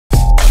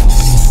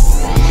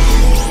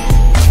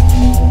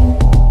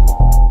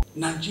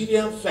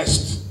Nigerian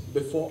first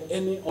before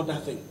any other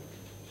thing.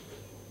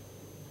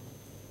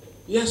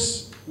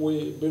 Yes,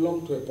 we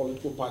belong to a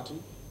political party,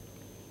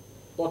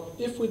 but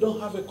if we don't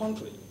have a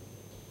country,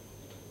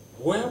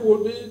 where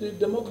will be the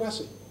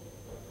democracy?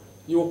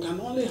 You can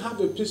only have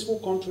a peaceful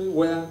country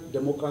where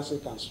democracy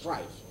can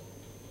strive.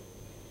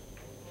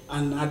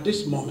 And at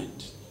this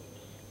moment,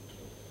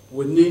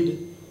 we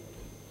need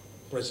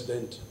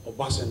President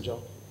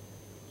Obasanjo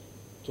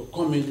to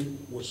come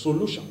in with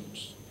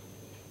solutions.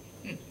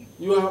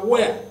 You are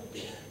aware,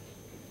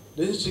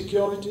 the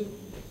insecurity,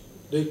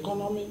 the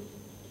economy,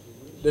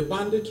 the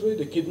banditry,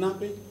 the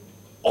kidnapping,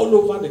 all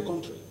over the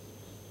country.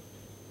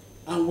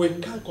 And we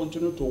can't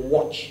continue to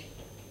watch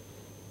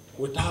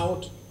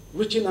without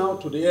reaching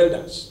out to the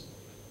elders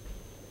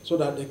so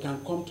that they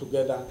can come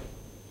together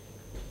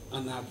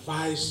and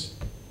advise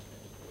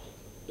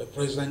the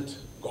present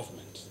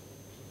government.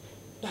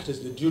 That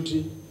is the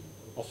duty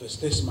of a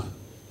statesman.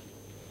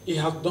 He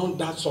has done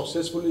that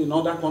successfully in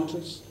other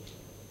countries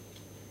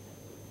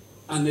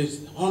and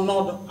is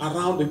honored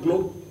around the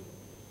globe,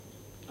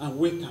 and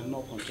we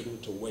cannot continue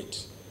to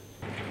wait.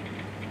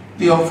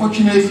 The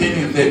unfortunate thing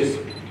is this: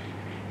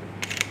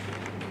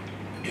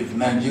 if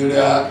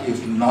Nigeria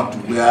is not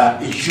where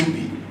it should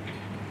be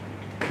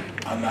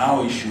and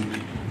how it should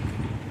be,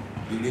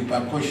 the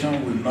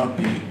repercussion will not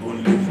be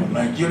only for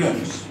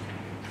Nigerians.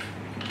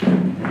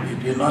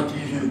 It will not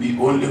even be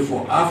only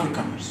for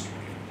Africans.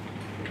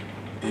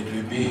 It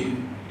will be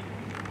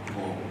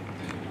for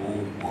the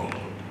whole world.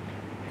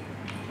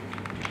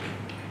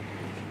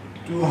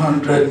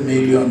 200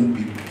 million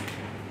people,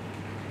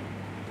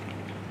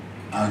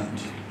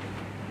 and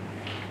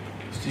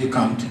still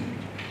counting.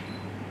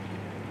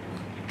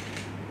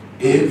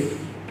 If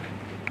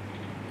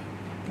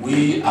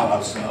we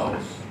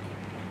ourselves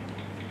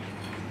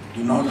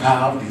do not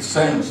have the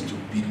sense to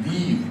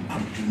believe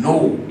and to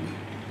know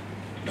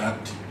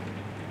that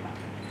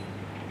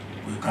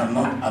we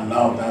cannot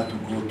allow that to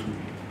go to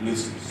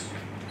places,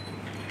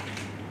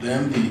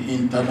 then the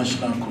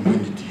international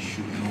community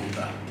should know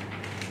that.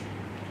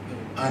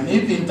 And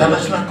if the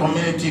international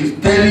community is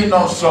telling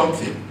us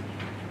something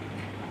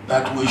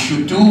that we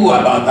should do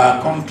about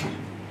our country,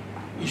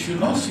 we should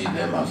not see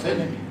them as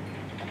enemies.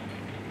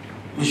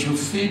 We should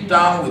sit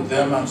down with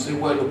them and say,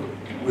 well, look,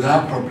 we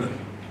have problems.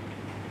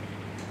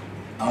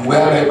 And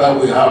wherever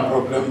we have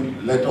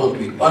problems, let us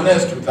be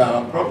honest with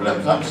our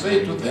problems and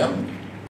say to them,